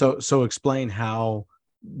 Yeah. So explain how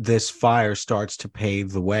this fire starts to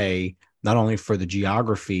pave the way, not only for the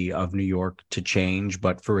geography of New York to change,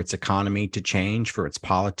 but for its economy to change, for its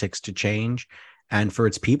politics to change, and for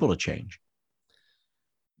its people to change.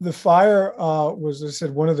 The fire was, as I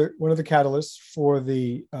said, one of the catalysts for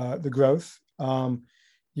the growth.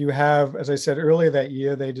 You have, as I said earlier that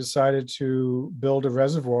year, they decided to build a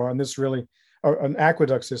reservoir, and or an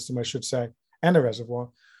aqueduct system, I should say, and a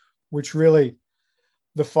reservoir, which really,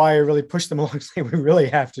 the fire really pushed them along, saying, we really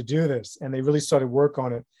have to do this. And they really started work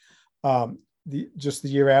on it just the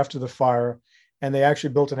year after the fire. And they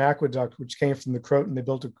actually built an aqueduct, which came from the Croton. They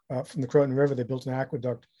built from the Croton River, they built an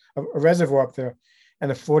aqueduct, a reservoir up there,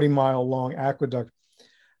 and a 40-mile long aqueduct,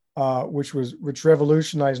 which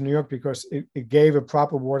revolutionized New York because it gave a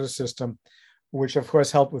proper water system, which of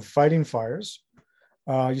course helped with fighting fires.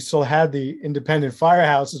 You still had the independent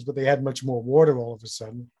firehouses, but they had much more water all of a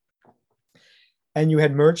sudden. And you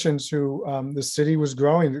had merchants who, the city was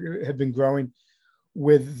growing, had been growing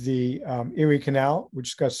with the Erie Canal,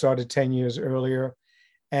 which got started 10 years earlier,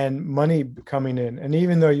 and money coming in. And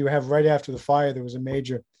even though you have right after the fire, there was a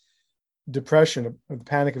major depression, the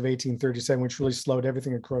Panic of 1837, which really slowed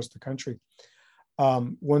everything across the country.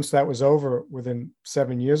 Once that was over, within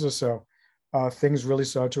 7 years or so, things really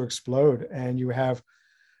started to explode. And you have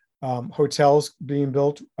hotels being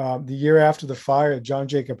built. The year after the fire, John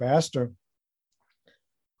Jacob Astor,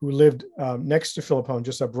 who lived next to Philip Hone,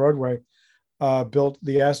 just up Broadway, built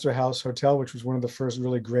the Astor House Hotel, which was one of the first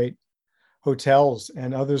really great hotels,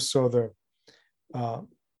 and others saw the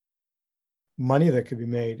money that could be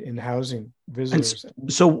made in housing visitors.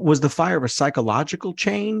 And so was the fire a psychological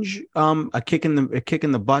change, a kick in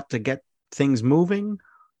the butt to get things moving,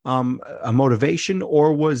 a motivation,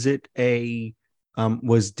 or was it did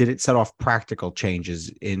it set off practical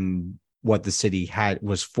changes in what the city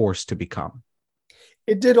was forced to become?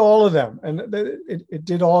 It did all of them, and it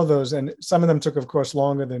did all of those, and some of them took, of course,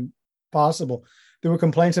 longer than possible. There were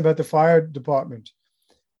complaints about the fire department,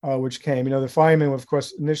 which came. The firemen were, of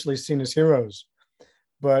course, initially seen as heroes,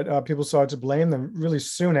 but people started to blame them really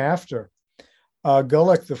soon after.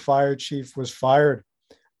 Gulick, the fire chief, was fired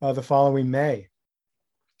the following May,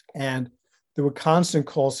 and there were constant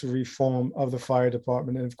calls for reform of the fire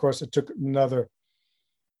department, and of course, it took another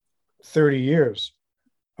 30 years.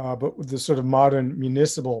 But the sort of modern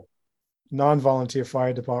municipal non-volunteer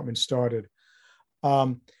fire department started.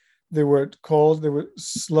 There were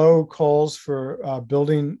slow calls for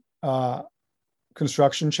building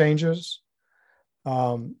construction changes.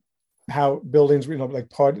 How buildings, like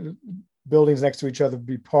buildings next to each other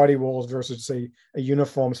be party walls versus, say, a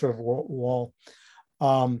uniform sort of wall.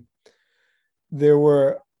 There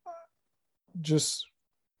were just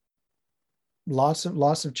lots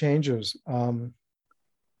of changes.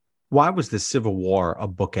 Why was the Civil War a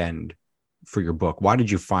bookend for your book? Why did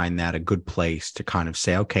you find that a good place to kind of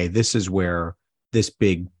say, okay, this is where this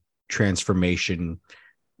big transformation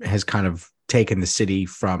has kind of taken the city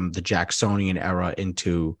from the Jacksonian era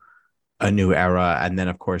into a new era? And then,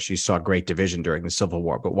 of course, you saw great division during the Civil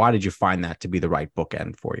War. But why did you find that to be the right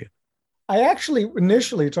bookend for you? I actually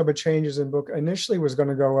initially, talk about changes in book, initially was going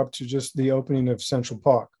to go up to just the opening of Central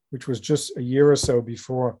Park, which was just a year or so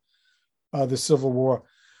before the Civil War.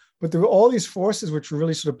 But there were all these forces which were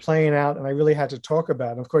really sort of playing out, and I really had to talk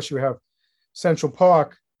about. And of course, you have Central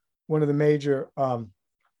Park, one of the major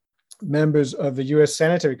members of the U.S.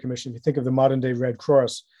 Sanitary Commission. If you think of the modern day Red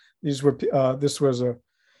Cross, this was a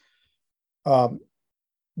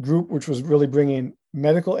group which was really bringing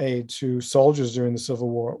medical aid to soldiers during the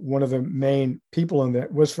Civil War. One of the main people in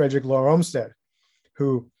that was Frederick Law Olmsted,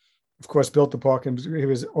 who, of course, built the park, and it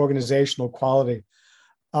was organizational quality.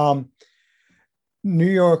 New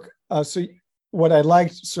York. So what I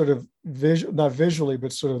liked, sort of not visually,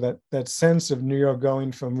 but sort of that sense of New York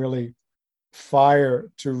going from really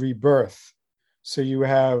fire to rebirth. So you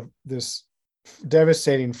have this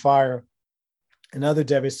devastating fire and other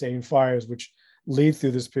devastating fires which lead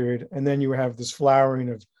through this period, and then you have this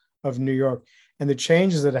flowering of New York and the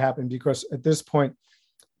changes that happened. Because at this point,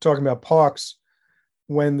 talking about parks,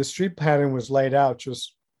 when the street pattern was laid out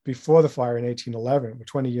just before the fire in 1811, or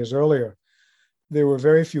 20 years earlier, there were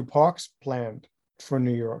very few parks planned for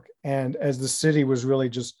New York. And as the city was really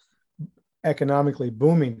just economically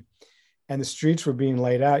booming and the streets were being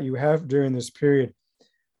laid out, you have during this period,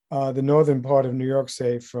 the northern part of New York,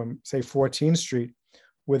 from 14th Street,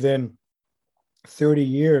 within 30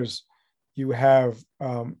 years, you have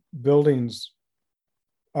buildings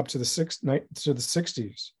up to the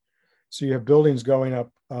 60s. So you have buildings going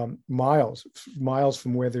up miles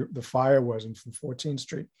from where the fire was, and from 14th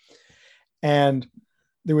Street. And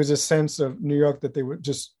there was a sense of New York that they were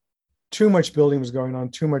just too much building was going on,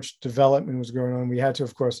 too much development was going on. We had to,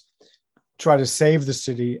 of course, try to save the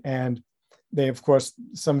city. And they, of course,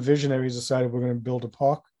 some visionaries decided we're going to build a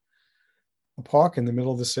park in the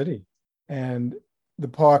middle of the city. And the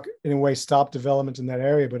park, in a way, stopped development in that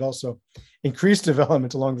area, but also increased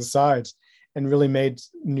development along the sides, and really made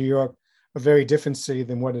New York a very different city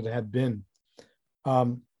than what it had been.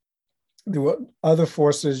 There were other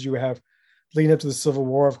forces. You have, leading up to the Civil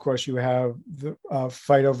War, of course, you have the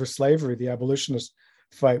fight over slavery, the abolitionist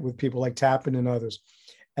fight with people like Tappan and others.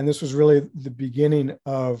 And this was really the beginning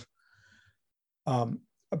of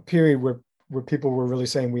a period where people were really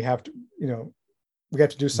saying we have to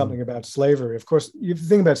do something about slavery. Of course, if you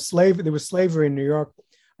think about slavery, there was slavery in New York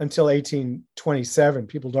until 1827.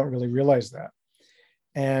 People don't really realize that.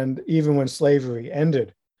 And even when slavery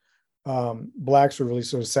ended, Blacks were really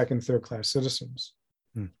sort of second, third class citizens.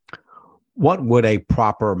 What would a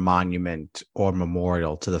proper monument or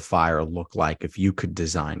memorial to the fire look like if you could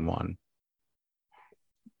design one?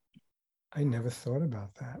 I never thought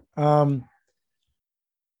about that.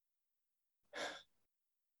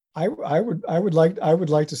 I would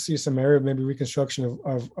like to see some area, maybe reconstruction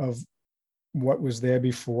of what was there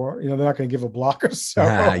before. They're not going to give a block or so.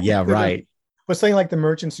 Yeah, right. But something like the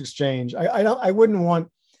Merchants Exchange, I wouldn't want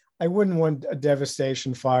a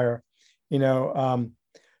devastation fire.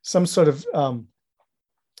 Some sort of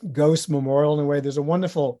ghost memorial in a way. There's a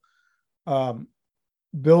wonderful um,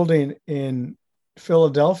 building in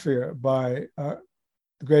Philadelphia by the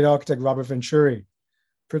great architect Robert Venturi,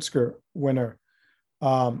 Pritzker winner,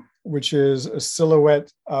 which is a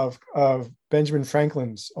silhouette of Benjamin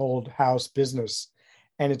Franklin's old house business.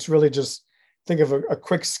 And it's really just think of a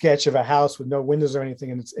quick sketch of a house with no windows or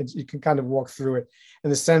anything. And you can kind of walk through it in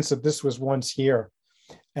the sense that this was once here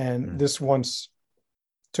and this once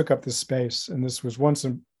took up this space. And this was once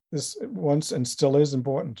and still is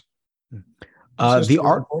important.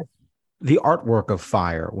 The artwork of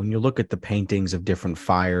fire, when you look at the paintings of different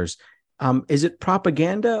fires, is it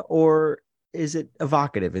propaganda or is it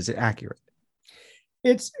evocative? Is it accurate?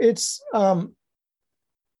 It's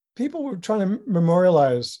people were trying to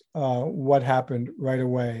memorialize what happened right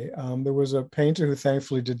away. There was a painter who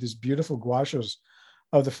thankfully did these beautiful gouaches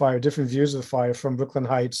of the fire, different views of the fire from Brooklyn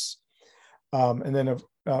Heights, and then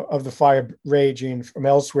of the fire raging from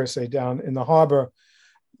elsewhere, say down in the harbor,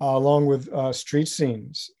 along with street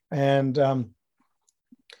scenes. And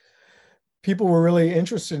people were really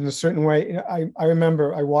interested in a certain way. I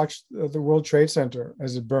remember I watched the World Trade Center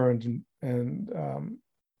as it burned, and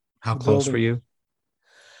how close were you?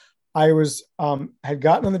 I was had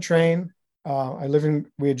gotten on the train.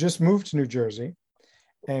 We had just moved to New Jersey,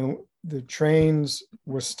 and the trains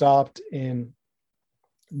were stopped in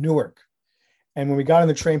Newark. And when we got on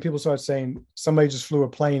the train, people started saying somebody just flew a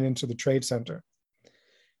plane into the Trade Center.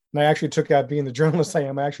 And I actually took out, being the journalist I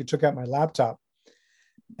am, I actually took out my laptop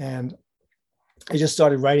and I just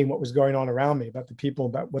started writing what was going on around me, about the people,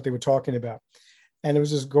 about what they were talking about. And it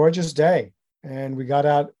was this gorgeous day. And we got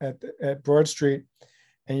out at Broad Street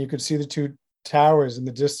and you could see the two towers in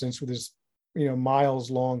the distance with this, miles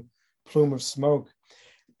long plume of smoke.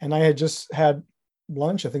 And I had just had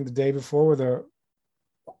lunch, I think the day before, with a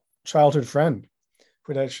childhood friend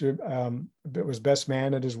who actually was best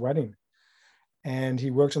man at his wedding. And he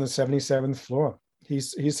worked on the 77th floor. He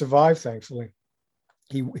survived, thankfully.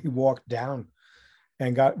 He walked down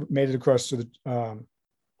and made it across to the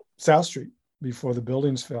South Street before the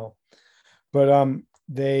buildings fell. But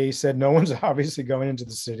they said no one's obviously going into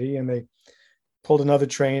the city, and they pulled another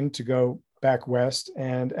train to go back west.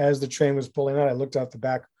 And as the train was pulling out, I looked out the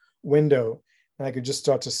back window and I could just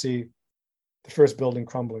start to see the first building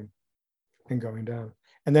crumbling and going down.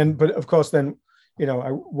 And then, but of course, then,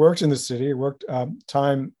 I worked in the city. I worked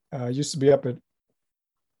used to be up at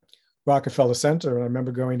Rockefeller Center. And I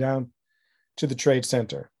remember going down to the Trade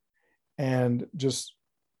Center and just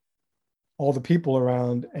all the people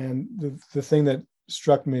around. And the thing that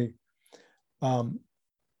struck me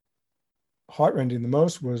heartrending the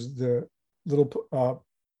most was the little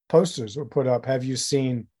posters were put up. Have you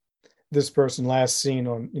seen this person last seen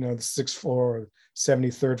on, the 6th floor or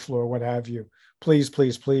 73rd floor, what have you? Please,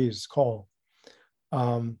 please, please call.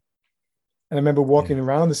 And I remember walking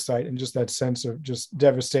around the site and just that sense of just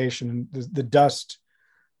devastation and the dust,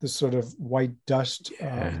 this sort of white dust,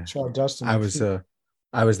 charred dust. I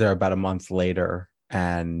was there about a month later,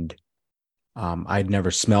 and I'd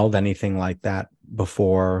never smelled anything like that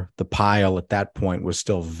before. The pile at that point was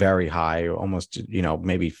still very high, almost,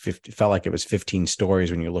 maybe 50, felt like it was 15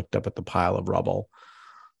 stories when you looked up at the pile of rubble.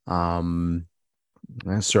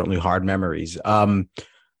 That's certainly hard memories.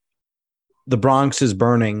 The Bronx is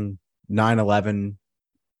burning. 9/11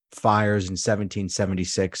 fires in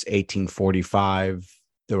 1776, 1845.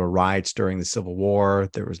 There were riots during the Civil War.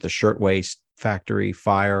 There was the Shirtwaist Factory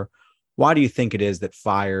fire. Why do you think it is that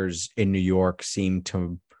fires in New York seem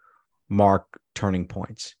to mark turning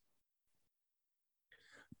points?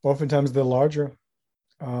 Oftentimes they're larger,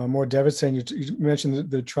 more devastating. You mentioned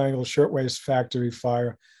the Triangle Shirtwaist Factory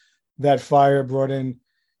fire. That fire brought in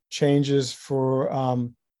changes for,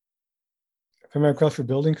 if I remember correctly, for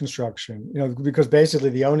building construction, because basically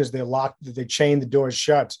the owners, they chained the doors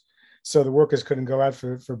shut so the workers couldn't go out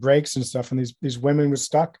for breaks and stuff. And these women were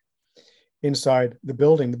stuck inside the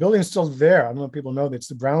building. The building is still there. I don't know if people know that it's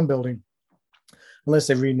the Brown Building, unless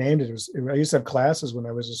they renamed it. I used to have classes when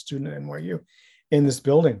I was a student at NYU in this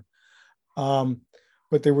building.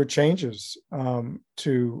 But there were changes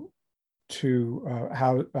to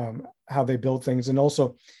how they build things, and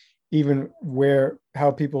also even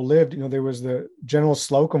how people lived. There was the General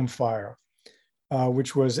Slocum fire,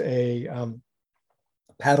 which was a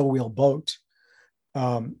paddle wheel boat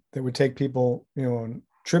that would take people, on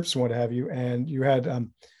trips and what have you. And you had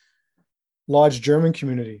large German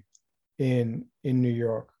community in New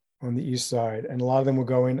York on the east side, and a lot of them were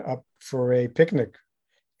going up for a picnic,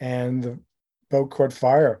 and the boat caught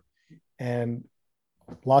fire, and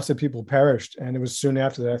lots of people perished. And it was soon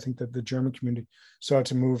after that, I think, that the German community started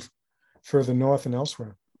to move further north and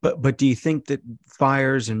elsewhere. But do you think that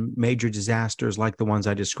fires and major disasters like the ones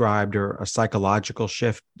I described are a psychological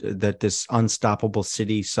shift, that this unstoppable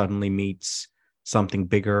city suddenly meets something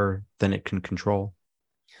bigger than it can control?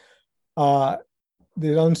 The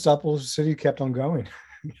unstoppable city kept on going.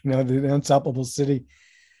 The unstoppable city.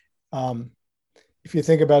 If you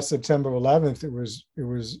think about September 11th, it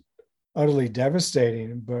was utterly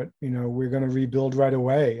devastating. But we're going to rebuild right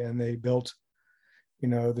away, and they built,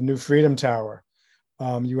 the new Freedom Tower.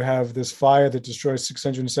 You have this fire that destroys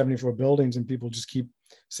 674 buildings, and people just keep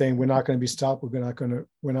saying, "We're not going to be stopped. We're not going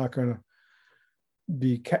to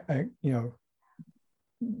be,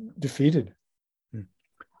 defeated."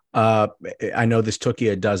 I know this took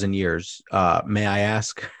you a dozen years. May I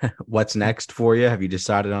ask what's next for you? Have you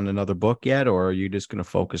decided on another book yet, or are you just going to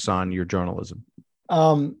focus on your journalism?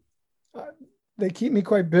 They keep me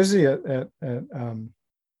quite busy at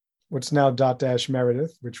what's now Dotdash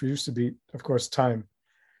Meredith, which used to be, of course, Time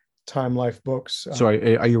Life Books. So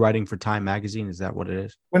are you writing for Time Magazine? Is that what it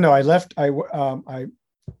is? Well, no, I left. I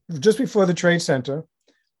just before the Trade Center,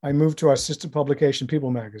 I moved to our sister publication, People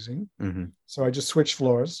Magazine. Mm-hmm. So I just switched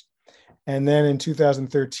floors. And then in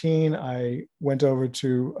 2013, I went over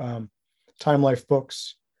to Time Life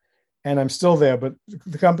Books, and I'm still there, but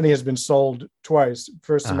the company has been sold twice,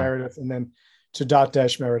 first to Meredith and then to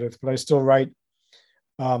Dotdash Meredith. But I still write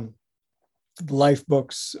the Life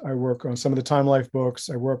books. I work on some of the Time Life books.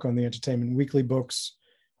 I work on the Entertainment Weekly books,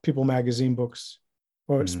 People Magazine books,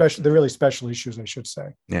 or especially the really special issues, I should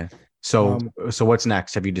say. Yeah. So what's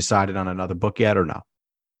next? Have you decided on another book yet, or no?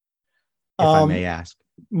 If I may ask.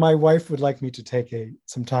 My wife would like me to take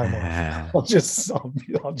some time off. I'll just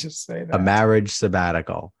say that. A marriage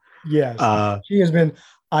sabbatical. Yes. She has been.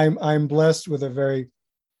 I'm blessed with a very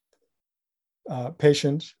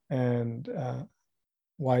patient and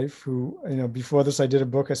wife who, before this, I did a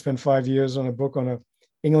book. I spent 5 years on a book on a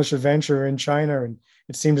English adventure in China, and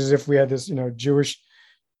it seemed as if we had this, Jewish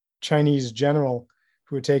Chinese general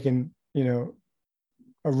who had taken, a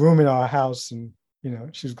room in our house, and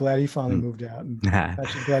she was glad he finally moved out, and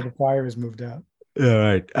she's glad the fire has moved out. All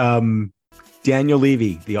right. Daniel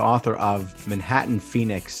Levy, the author of Manhattan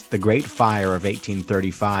Phoenix, The Great Fire of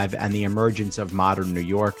 1835 and the Emergence of Modern New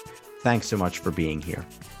York. Thanks so much for being here.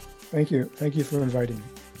 Thank you. Thank you for inviting me.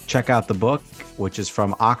 Check out the book, which is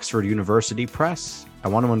from Oxford University Press. I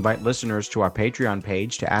want to invite listeners to our Patreon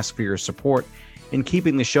page to ask for your support in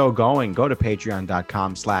keeping the show going. Go to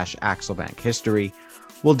patreon.com/AxelBankHistory.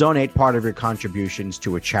 We'll donate part of your contributions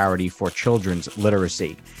to a charity for children's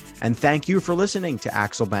literacy. And thank you for listening to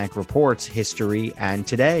Axel Bank Reports History and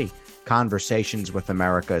Today, conversations with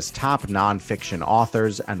America's top nonfiction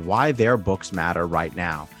authors and why their books matter right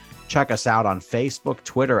now. Check us out on Facebook,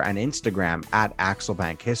 Twitter, and Instagram at Axel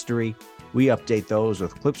Bank History. We update those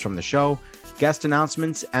with clips from the show, guest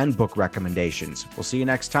announcements, and book recommendations. We'll see you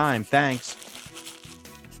next time. Thanks.